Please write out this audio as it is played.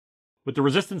With the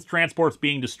Resistance transports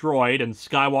being destroyed and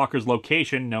Skywalker's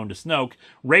location known to Snoke,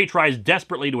 Rey tries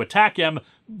desperately to attack him,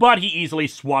 but he easily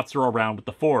swats her around with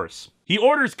the Force. He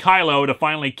orders Kylo to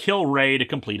finally kill Rey to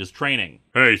complete his training.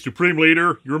 Hey, Supreme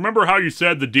Leader, you remember how you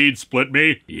said the deed split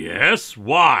me? Yes?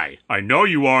 Why? I know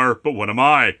you are, but what am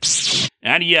I?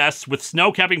 And yes, with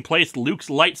Snoke having placed Luke's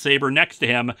lightsaber next to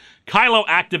him, Kylo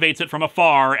activates it from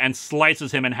afar and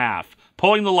slices him in half,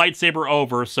 pulling the lightsaber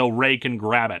over so Rey can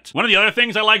grab it. One of the other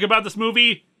things I like about this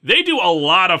movie, they do a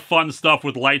lot of fun stuff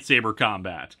with lightsaber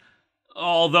combat.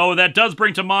 Although that does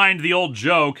bring to mind the old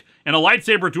joke, in a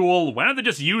lightsaber duel, why don't they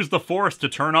just use the Force to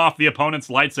turn off the opponent's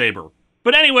lightsaber?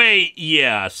 But anyway,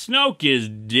 yeah, Snoke is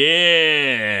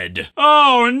dead.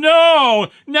 Oh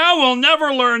no! Now we'll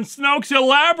never learn Snoke's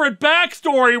elaborate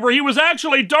backstory where he was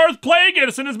actually Darth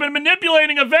Plagueis and has been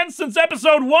manipulating events since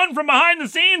episode 1 from behind the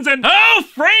scenes, and who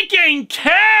freaking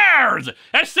cares?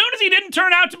 As soon as he didn't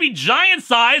turn out to be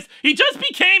giant-sized, he just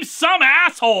became some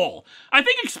asshole. I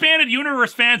think Expanded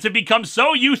Universe fans have become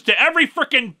so used to every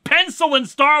frickin' pencil in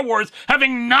Star Wars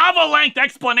having novel-length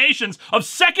explanations of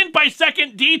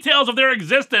second-by-second details of their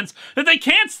existence that they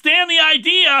can't stand the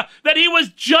idea that he was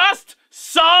just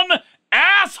some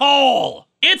asshole.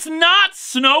 It's not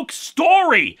Snoke's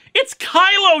story. It's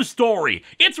Kylo's story.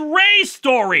 It's Rey's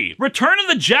story. Return of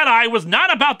the Jedi was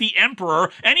not about the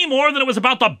Emperor any more than it was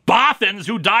about the Bothans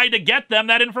who died to get them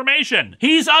that information.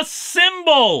 He's a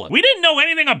symbol. We didn't know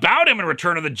anything about him in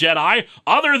Return of the Jedi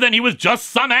other than he was just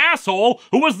some asshole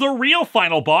who was the real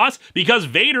final boss because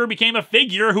Vader became a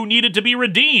figure who needed to be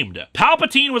redeemed.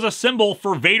 Palpatine was a symbol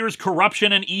for Vader's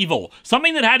corruption and evil,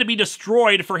 something that had to be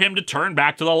destroyed for him to turn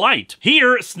back to the light.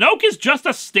 Here, Snoke is just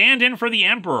a stand-in for the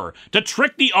Emperor, to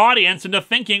trick the audience into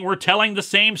thinking we're telling the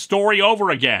same story over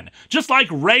again, just like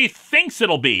Rey thinks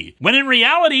it'll be, when in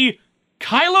reality,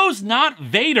 Kylo's not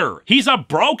Vader. He's a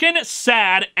broken,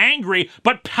 sad, angry,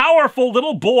 but powerful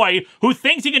little boy who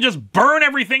thinks he can just burn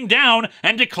everything down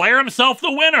and declare himself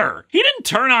the winner. He didn't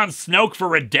turn on Snoke for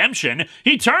redemption.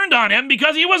 He turned on him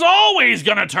because he was always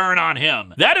gonna turn on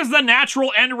him. That is the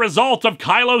natural end result of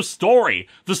Kylo's story.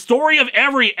 The story of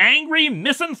every angry,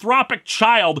 misanthropic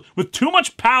child with too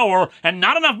much power and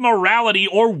not enough morality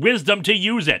or wisdom to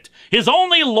use it. His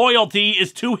only loyalty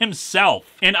is to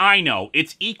himself. And I know,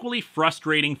 it's equally frustrating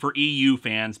for EU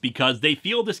fans because they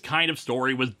feel this kind of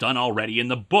story was done already in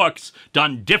the books,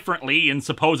 done differently and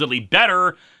supposedly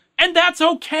better, and that's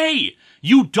okay.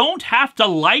 You don't have to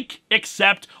like,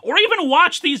 accept, or even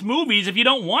watch these movies if you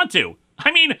don't want to.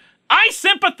 I mean, I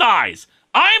sympathize.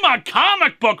 I'm a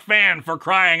comic book fan, for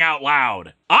crying out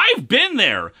loud. I've been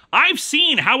there. I've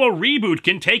seen how a reboot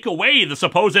can take away the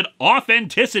supposed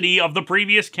authenticity of the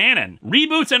previous canon.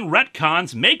 Reboots and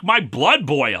retcons make my blood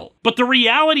boil. But the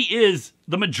reality is,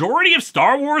 the majority of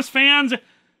Star Wars fans,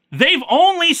 they've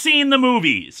only seen the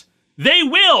movies. They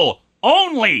will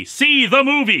only see the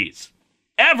movies.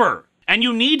 Ever. And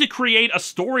you need to create a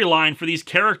storyline for these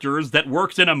characters that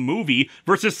works in a movie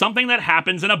versus something that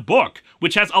happens in a book,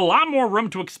 which has a lot more room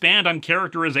to expand on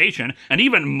characterization and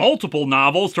even multiple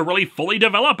novels to really fully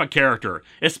develop a character,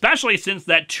 especially since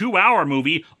that 2-hour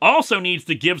movie also needs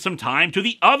to give some time to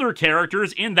the other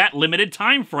characters in that limited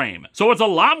time frame. So it's a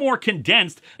lot more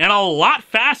condensed and a lot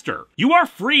faster. You are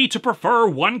free to prefer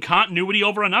one continuity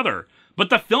over another. But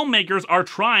the filmmakers are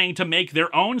trying to make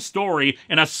their own story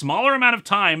in a smaller amount of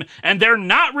time, and they're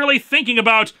not really thinking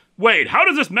about, wait, how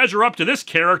does this measure up to this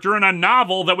character in a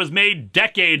novel that was made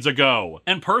decades ago?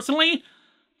 And personally,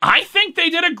 I think they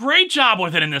did a great job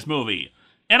with it in this movie.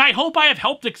 And I hope I have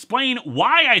helped explain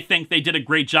why I think they did a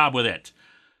great job with it.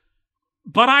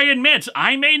 But I admit,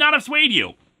 I may not have swayed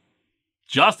you.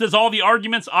 Just as all the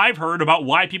arguments I've heard about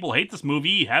why people hate this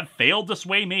movie have failed to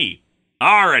sway me.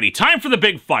 Alrighty, time for the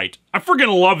big fight. I friggin'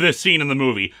 love this scene in the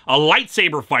movie. A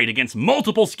lightsaber fight against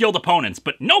multiple skilled opponents,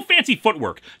 but no fancy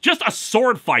footwork. Just a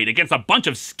sword fight against a bunch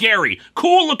of scary,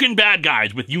 cool-looking bad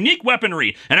guys with unique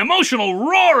weaponry and emotional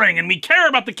roaring, and we care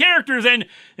about the characters and...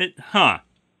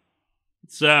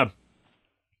 It's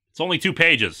only 2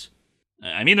 pages.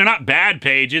 I mean, they're not bad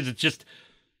pages, it's just...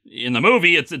 In the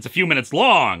movie, it's a few minutes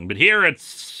long, but here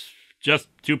it's just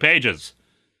 2 pages.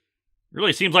 It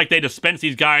really seems like they dispense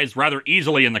these guys rather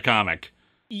easily in the comic.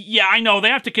 Yeah, I know, they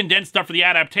have to condense stuff for the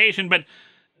adaptation, but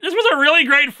this was a really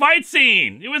great fight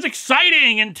scene. It was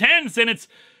exciting, intense, and it's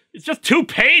just 2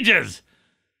 pages.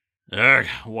 Ugh,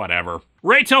 whatever.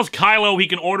 Rey tells Kylo he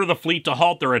can order the fleet to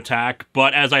halt their attack,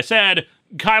 but as I said,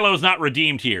 Kylo's not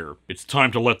redeemed here. It's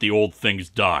time to let the old things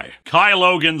die.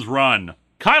 Kylogan's run.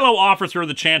 Kylo offers her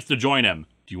the chance to join him.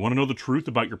 Do you want to know the truth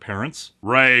about your parents?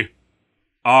 Rey,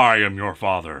 I am your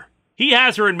father. He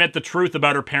has her admit the truth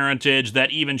about her parentage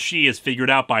that even she has figured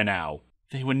out by now.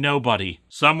 They were nobody.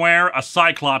 Somewhere, a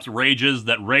Cyclops rages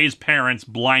that Rey's parents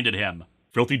blinded him.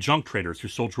 Filthy junk traders who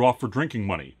sold you off for drinking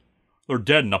money. They're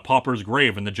dead in a pauper's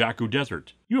grave in the Jakku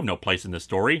Desert. You have no place in this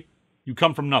story. You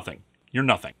come from nothing. You're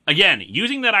nothing. Again,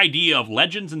 using that idea of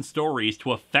legends and stories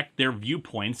to affect their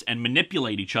viewpoints and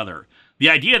manipulate each other. The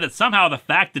idea that somehow the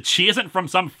fact that she isn't from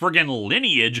some friggin'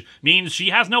 lineage means she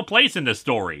has no place in this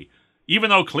story. Even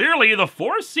though clearly the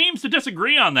Force seems to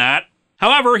disagree on that.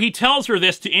 However, he tells her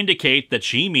this to indicate that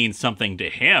she means something to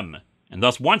him, and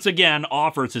thus once again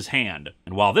offers his hand.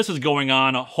 And while this is going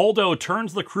on, Holdo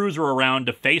turns the cruiser around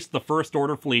to face the First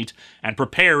Order fleet and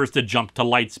prepares to jump to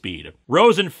lightspeed.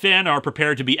 Rose and Finn are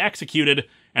prepared to be executed,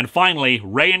 and finally,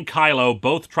 Rey and Kylo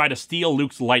both try to steal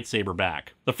Luke's lightsaber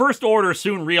back. The First Order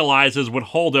soon realizes what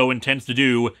Holdo intends to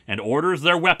do and orders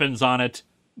their weapons on it,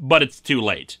 but it's too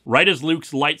late. Right as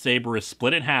Luke's lightsaber is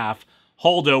split in half,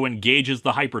 Holdo engages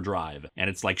the hyperdrive, and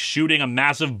it's like shooting a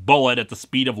massive bullet at the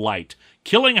speed of light,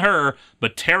 killing her,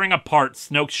 but tearing apart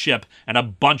Snoke's ship and a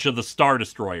bunch of the Star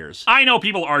Destroyers. I know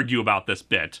people argue about this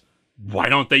bit. Why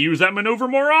don't they use that maneuver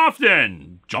more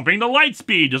often? Jumping to light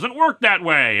speed doesn't work that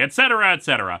way, etc.,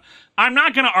 etc. I'm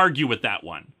not going to argue with that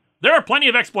one. There are plenty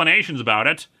of explanations about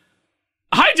it.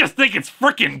 I just think it's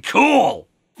frickin' cool!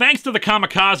 Thanks to the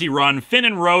kamikaze run, Finn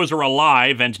and Rose are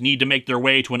alive and need to make their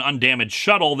way to an undamaged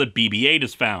shuttle that BB-8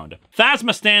 has found.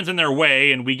 Phasma stands in their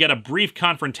way, and we get a brief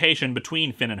confrontation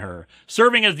between Finn and her,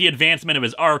 serving as the advancement of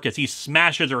his arc as he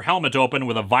smashes her helmet open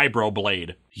with a vibro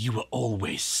blade. You were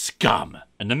always scum.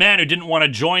 And the man who didn't want to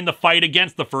join the fight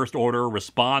against the First Order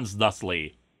responds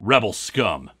thusly. Rebel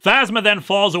scum. Phasma then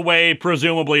falls away,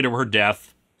 presumably to her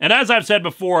death. And as I've said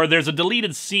before, there's a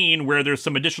deleted scene where there's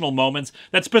some additional moments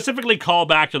that specifically call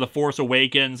back to The Force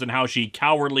Awakens and how she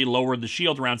cowardly lowered the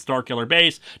shield around Starkiller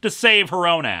Base to save her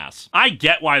own ass. I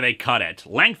get why they cut it.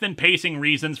 Length and pacing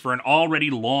reasons for an already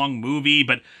long movie,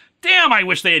 but damn, I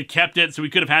wish they had kept it so we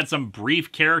could have had some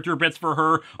brief character bits for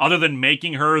her other than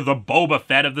making her the Boba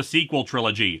Fett of the sequel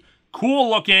trilogy.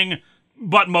 Cool looking,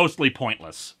 but mostly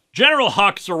pointless. General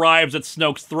Hux arrives at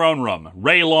Snoke's throne room,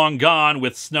 Rey long gone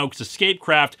with Snoke's escape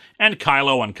craft, and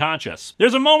Kylo unconscious.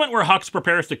 There's a moment where Hux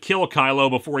prepares to kill Kylo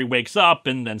before he wakes up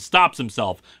and then stops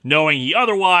himself, knowing he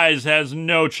otherwise has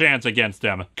no chance against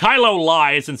him. Kylo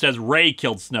lies and says Rey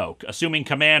killed Snoke, assuming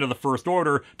command of the First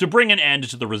Order to bring an end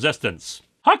to the Resistance.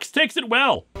 Hux takes it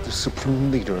well. The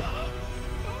Supreme Leader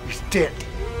is dead.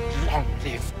 Long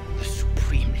live the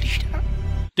Supreme Leader.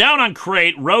 Down on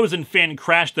Crate, Rose and Finn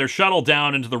crash their shuttle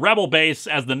down into the Rebel base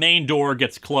as the main door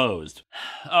gets closed.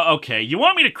 Okay, you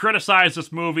want me to criticize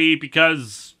this movie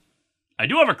because I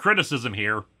do have a criticism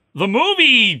here. The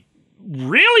movie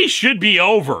really should be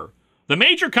over. The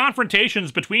major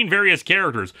confrontations between various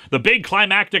characters, the big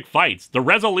climactic fights, the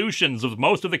resolutions of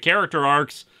most of the character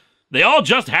arcs, they all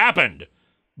just happened.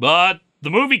 But the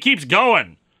movie keeps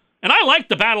going. And I like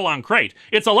the battle on Crate.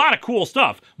 It's a lot of cool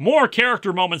stuff. More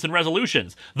character moments and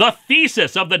resolutions. The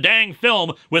thesis of the dang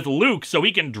film with Luke so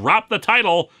he can drop the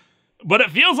title. But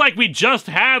it feels like we just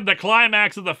had the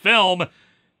climax of the film,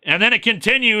 and then it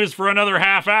continues for another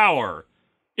half hour.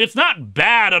 It's not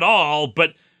bad at all,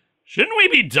 but shouldn't we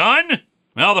be done?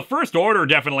 Well, the First Order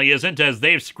definitely isn't, as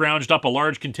they've scrounged up a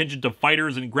large contingent of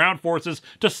fighters and ground forces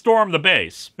to storm the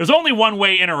base. There's only one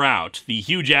way in or out, the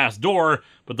huge-ass door,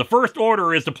 but the First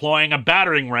Order is deploying a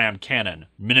battering ram cannon.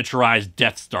 Miniaturized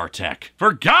Death Star tech.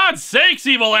 For God's sakes,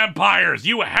 evil empires,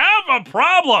 you have a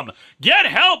problem! Get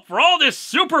help for all this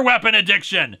superweapon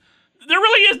addiction! There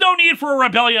really is no need for a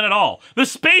rebellion at all. The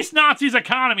space Nazis'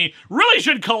 economy really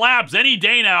should collapse any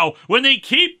day now when they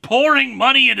keep pouring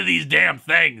money into these damn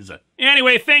things.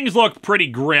 Anyway, things look pretty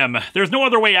grim. There's no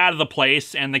other way out of the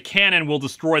place, and the cannon will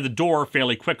destroy the door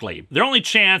fairly quickly. Their only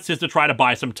chance is to try to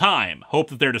buy some time, hope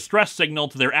that their distress signal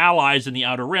to their allies in the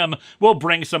Outer Rim will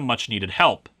bring some much-needed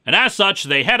help. And as such,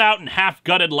 they head out in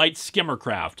half-gutted light skimmer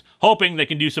craft, hoping they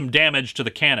can do some damage to the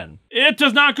cannon. It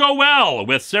does not go well,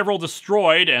 with several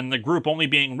destroyed and the group only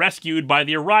being rescued by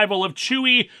the arrival of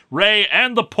Chewie, Rey,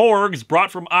 and the Porgs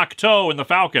brought from Ahch-To in the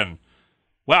Falcon.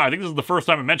 Wow, I think this is the first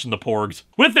time I mentioned the Porgs.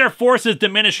 With their forces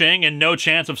diminishing and no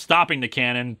chance of stopping the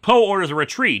cannon, Poe orders a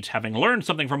retreat, having learned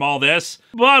something from all this.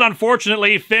 But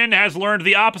unfortunately, Finn has learned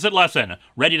the opposite lesson,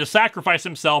 ready to sacrifice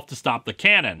himself to stop the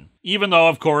cannon. Even though,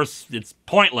 of course, it's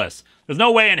pointless. There's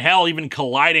no way in hell even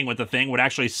colliding with the thing would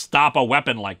actually stop a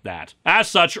weapon like that. As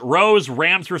such, Rose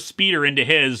rams her speeder into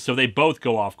his, so they both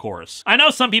go off course. I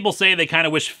know some people say they kind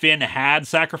of wish Finn had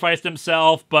sacrificed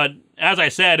himself, but as I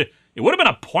said, It would have been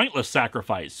a pointless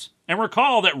sacrifice. And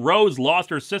recall that Rose lost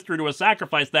her sister to a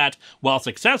sacrifice that, while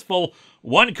successful,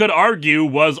 one could argue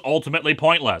was ultimately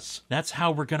pointless. That's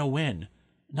how we're gonna win.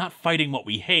 Not fighting what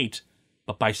we hate,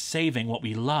 but by saving what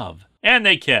we love. And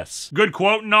they kiss. Good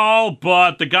quote and all,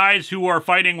 but the guys who are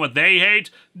fighting what they hate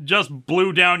just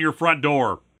blew down your front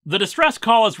door. The distress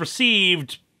call is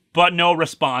received, but no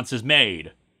response is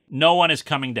made. No one is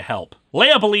coming to help.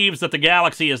 Leia believes that the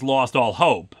galaxy has lost all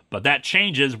hope, but that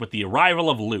changes with the arrival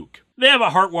of Luke. They have a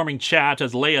heartwarming chat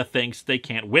as Leia thinks they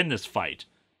can't win this fight.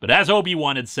 But as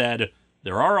Obi-Wan had said,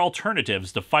 there are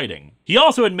alternatives to fighting. He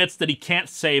also admits that he can't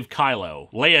save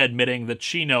Kylo, Leia admitting that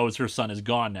she knows her son is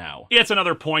gone now. It's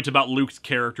another point about Luke's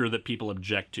character that people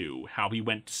object to, how he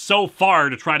went so far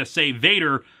to try to save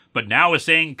Vader, but now is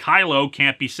saying Kylo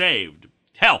can't be saved.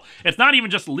 Hell, it's not even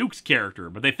just Luke's character,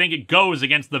 but they think it goes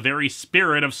against the very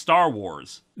spirit of Star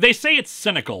Wars. They say it's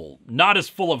cynical, not as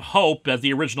full of hope as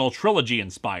the original trilogy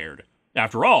inspired.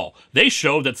 After all, they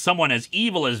showed that someone as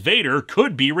evil as Vader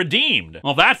could be redeemed.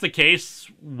 Well, if that's the case,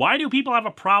 why do people have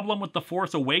a problem with The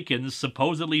Force Awakens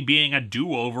supposedly being a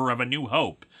do-over of A New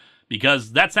Hope?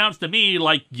 Because that sounds to me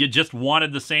like you just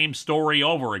wanted the same story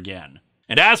over again.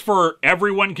 And as for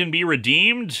everyone can be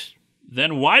redeemed,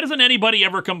 then why doesn't anybody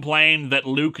ever complain that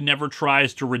Luke never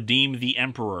tries to redeem the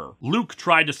Emperor? Luke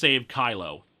tried to save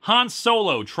Kylo. Han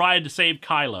Solo tried to save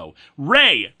Kylo.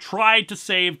 Rey tried to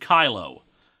save Kylo.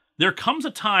 There comes a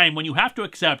time when you have to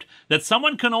accept that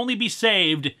someone can only be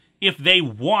saved if they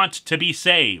want to be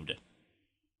saved.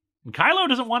 And Kylo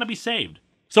doesn't want to be saved.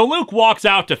 So Luke walks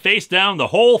out to face down the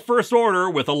whole First Order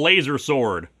with a laser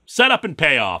sword. Setup and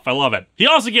payoff, I love it. He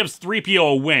also gives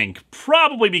 3PO a wink,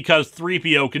 probably because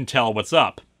 3PO can tell what's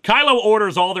up. Kylo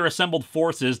orders all their assembled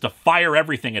forces to fire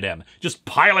everything at him, just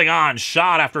piling on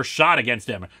shot after shot against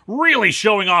him, really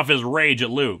showing off his rage at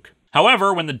Luke.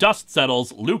 However, when the dust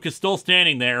settles, Luke is still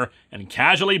standing there and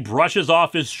casually brushes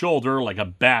off his shoulder like a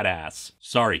badass.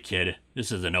 Sorry, kid.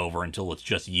 This isn't over until it's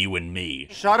just you and me.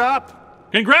 Shut up!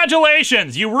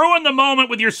 Congratulations! You ruined the moment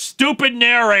with your stupid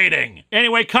narrating!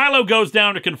 Anyway, Kylo goes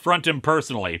down to confront him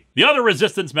personally. The other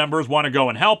Resistance members want to go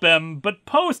and help him, but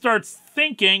Poe starts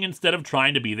thinking instead of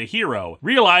trying to be the hero,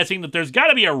 realizing that there's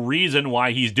gotta be a reason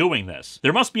why he's doing this.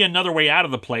 There must be another way out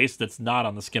of the place that's not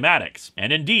on the schematics.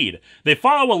 And indeed, they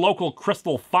follow a local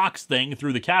crystal fox thing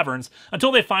through the caverns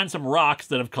until they find some rocks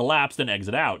that have collapsed and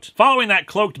exit out. Following that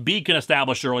cloaked beacon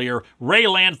established earlier, Rey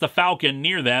lands the Falcon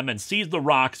near them and sees the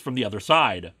rocks from the other side.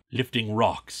 Lifting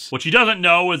rocks. What she doesn't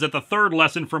know is that the third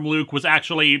lesson from Luke was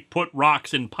actually put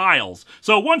rocks in piles.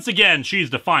 So once again,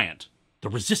 she's defiant. The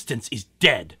Resistance is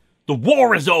dead. The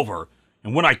war is over,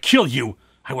 and when I kill you,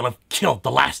 I will have killed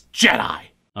the Last Jedi.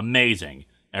 Amazing.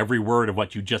 Every word of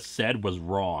what you just said was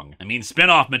wrong. I mean,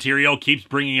 spin-off material keeps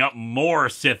bringing up more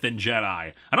Sith and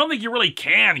Jedi. I don't think you really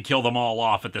can kill them all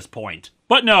off at this point.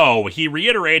 But no, he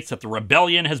reiterates that the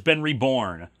rebellion has been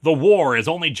reborn. The war has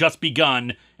only just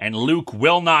begun, and Luke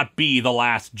will not be the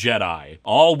Last Jedi.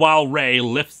 All while Rey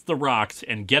lifts the rocks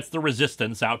and gets the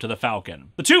Resistance out to the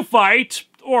Falcon. The two fight,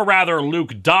 or rather,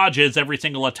 Luke dodges every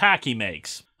single attack he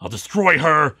makes. I'll destroy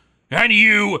her, and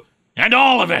you, and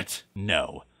all of it!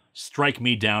 No. Strike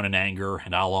me down in anger,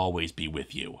 and I'll always be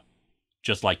with you.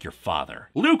 Just like your father.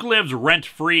 Luke lives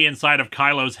rent-free inside of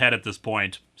Kylo's head at this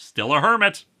point. Still a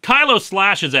hermit. Kylo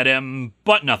slashes at him,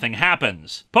 but nothing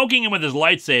happens. Poking him with his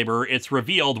lightsaber, it's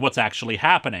revealed what's actually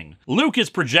happening. Luke is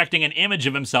projecting an image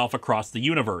of himself across the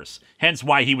universe, hence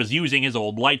why he was using his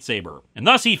old lightsaber. And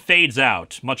thus he fades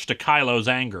out, much to Kylo's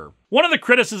anger. One of the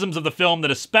criticisms of the film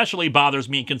that especially bothers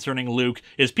me concerning Luke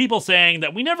is people saying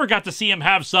that we never got to see him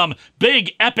have some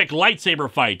big epic lightsaber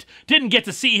fight. Didn't get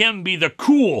to see him be the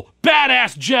cool,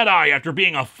 badass Jedi after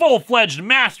being a full-fledged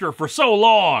master for so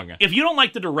long. If you don't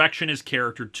like the direction his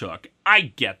character took, I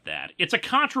get that. It's a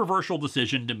controversial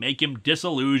decision to make him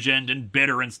disillusioned and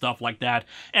bitter and stuff like that,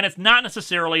 and it's not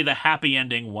necessarily the happy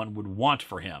ending one would want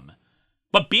for him.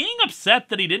 But being upset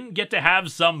that he didn't get to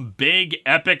have some big,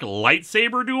 epic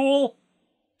lightsaber duel?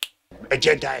 A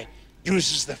Jedi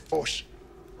uses the Force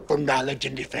for knowledge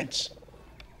and defense,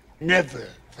 never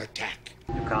for attack.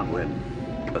 You can't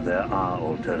win, but there are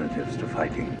alternatives to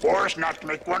fighting. Wars not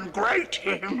make one great.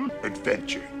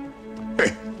 Adventure.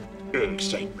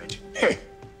 Excitement. A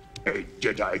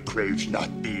Jedi craves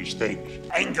not these things.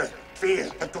 Anger, fear,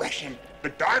 aggression. The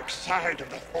dark side of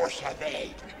the Force are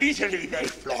they. Easily they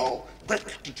flow,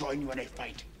 quick to join you in a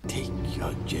fight. Take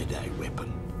your Jedi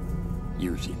weapon.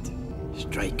 Use it.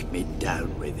 Strike me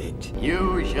down with it.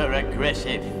 Use your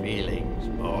aggressive feelings,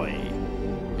 boy.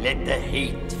 Let the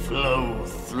hate flow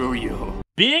through you.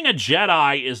 Being a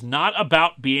Jedi is not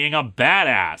about being a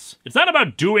badass. It's not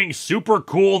about doing super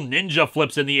cool ninja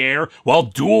flips in the air while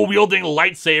dual-wielding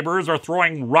lightsabers or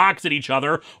throwing rocks at each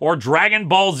other or Dragon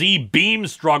Ball Z beam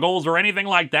struggles or anything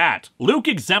like that. Luke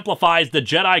exemplifies the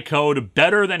Jedi Code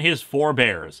better than his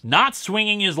forebears, not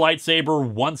swinging his lightsaber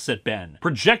once at Ben,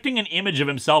 projecting an image of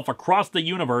himself across the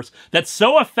universe that's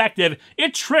so effective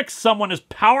it tricks someone as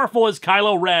powerful as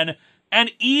Kylo Ren and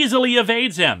easily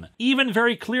evades him, even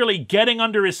very clearly getting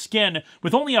under his skin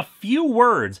with only a few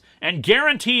words and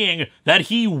guaranteeing that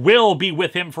he will be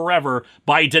with him forever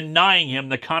by denying him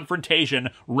the confrontation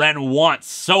Ren wants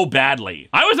so badly.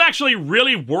 I was actually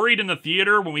really worried in the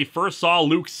theater when we first saw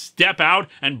Luke step out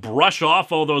and brush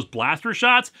off all those blaster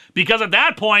shots, because at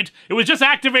that point, it was just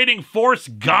activating Force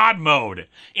God mode.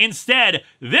 Instead,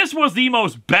 this was the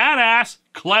most badass,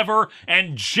 clever,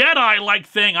 and Jedi-like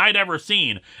thing I'd ever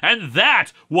seen, and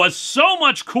that was so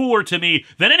much cooler to me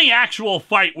than any actual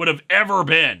fight would have ever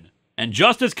been. And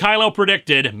just as Kylo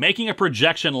predicted, making a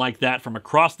projection like that from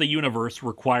across the universe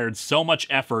required so much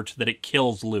effort that it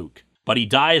kills Luke. But he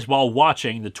dies while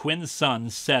watching the twin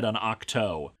suns set on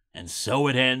Ahch-To, and so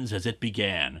it ends as it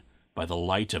began, by the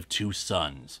light of two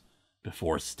suns,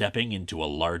 before stepping into a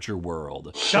larger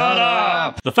world. Shut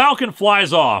up! The Falcon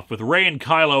flies off, with Rey and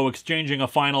Kylo exchanging a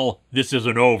final, "this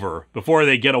isn't over," before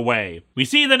they get away. We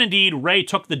see that indeed Rey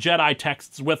took the Jedi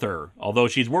texts with her, although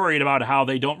she's worried about how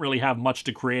they don't really have much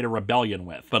to create a rebellion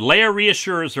with. But Leia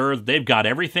reassures her that they've got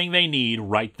everything they need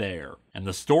right there. And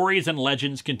the stories and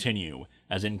legends continue,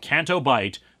 as in Canto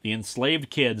Bight, the enslaved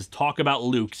kids talk about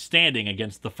Luke standing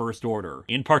against the First Order,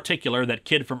 in particular that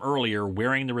kid from earlier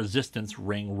wearing the resistance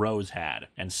ring Rose had.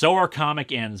 And so our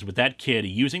comic ends with that kid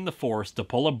using the Force to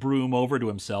pull a broom over to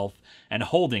himself and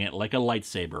holding it like a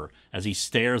lightsaber as he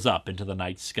stares up into the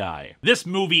night sky. This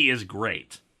movie is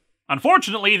great.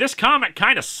 Unfortunately, this comic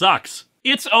kinda sucks.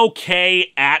 It's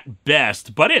okay at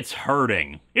best, but it's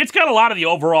hurting. It's got a lot of the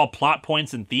overall plot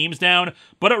points and themes down,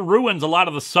 but it ruins a lot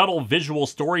of the subtle visual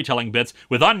storytelling bits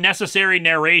with unnecessary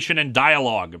narration and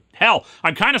dialogue. Hell,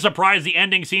 I'm kind of surprised the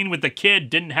ending scene with the kid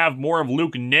didn't have more of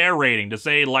Luke narrating to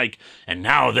say, like, "and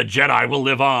now the Jedi will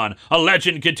live on, a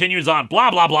legend continues on, blah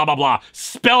blah blah blah blah,"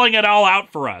 spelling it all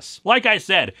out for us. Like I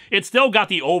said, it's still got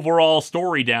the overall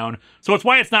story down, so it's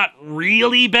why it's not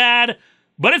really bad,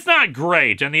 but it's not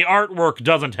great, and the artwork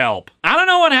doesn't help. I don't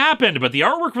know what happened, but the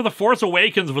artwork for The Force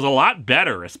Awakens was a lot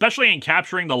better, especially in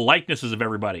capturing the likenesses of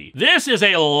everybody. This is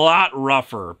a lot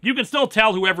rougher. You can still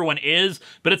tell who everyone is,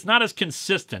 but it's not as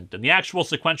consistent, and the actual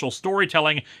sequential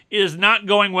storytelling is not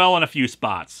going well in a few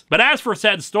spots. But as for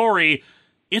said story,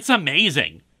 it's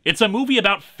amazing. It's a movie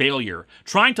about failure,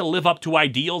 trying to live up to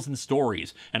ideals and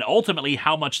stories, and ultimately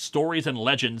how much stories and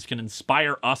legends can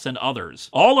inspire us and others.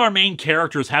 All our main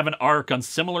characters have an arc on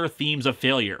similar themes of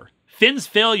failure. Finn's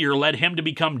failure led him to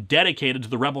become dedicated to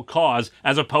the rebel cause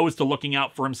as opposed to looking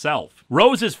out for himself.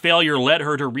 Rose's failure led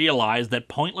her to realize that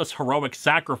pointless heroic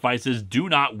sacrifices do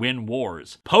not win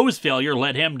wars. Poe's failure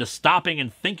led him to stopping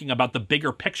and thinking about the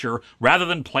bigger picture rather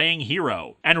than playing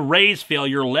hero. And Rey's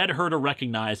failure led her to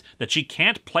recognize that she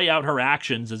can't play out her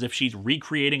actions as if she's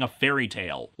recreating a fairy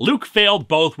tale. Luke failed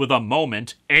both with a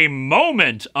moment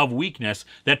of weakness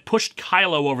that pushed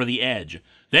Kylo over the edge,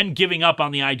 then giving up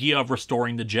on the idea of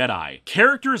restoring the Jedi.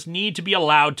 Characters need to be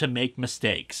allowed to make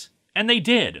mistakes. And they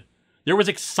did. There was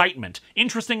excitement,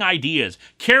 interesting ideas,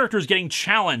 characters getting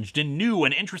challenged in new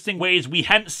and interesting ways we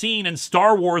hadn't seen in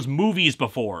Star Wars movies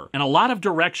before, and a lot of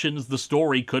directions the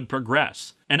story could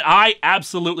progress. And I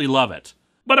absolutely love it.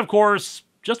 But of course,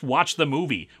 just watch the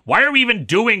movie. Why are we even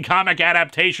doing comic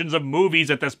adaptations of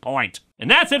movies at this point? And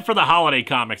that's it for the holiday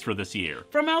comics for this year.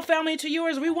 From our family to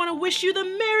yours, we want to wish you the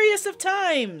merriest of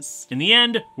times. In the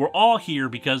end, we're all here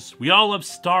because we all love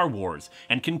Star Wars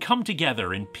and can come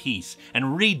together in peace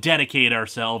and rededicate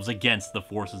ourselves against the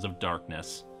forces of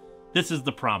darkness. This is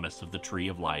the promise of the Tree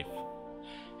of Life.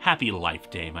 Happy Life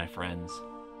Day, my friends.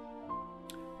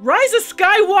 Rise of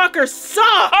Skywalker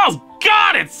sucked! Oh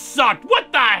God, it sucked!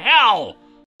 What the hell?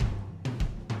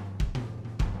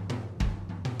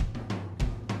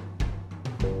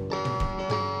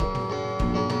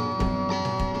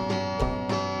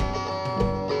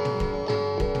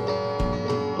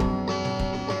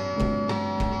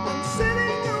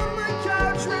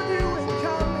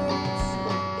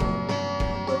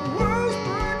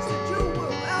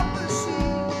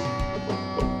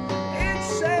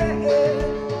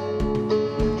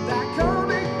 That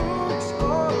comic books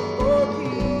are for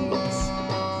geeks.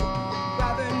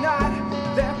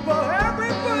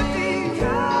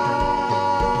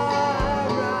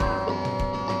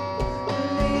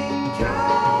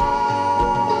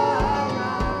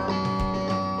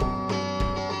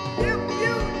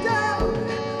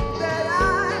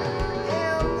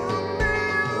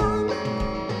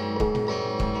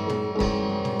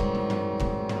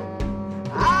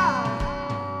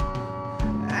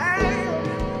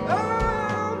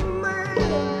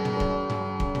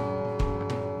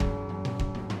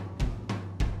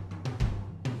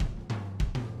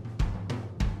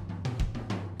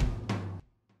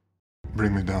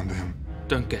 Bring me down to him.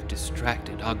 Don't get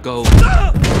distracted. I'll go.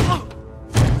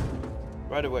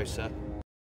 Right away, sir.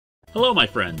 Hello, my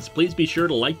friends. Please be sure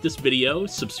to like this video,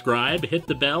 subscribe, hit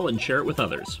the bell, and share it with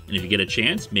others. And if you get a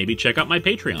chance, maybe check out my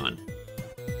Patreon.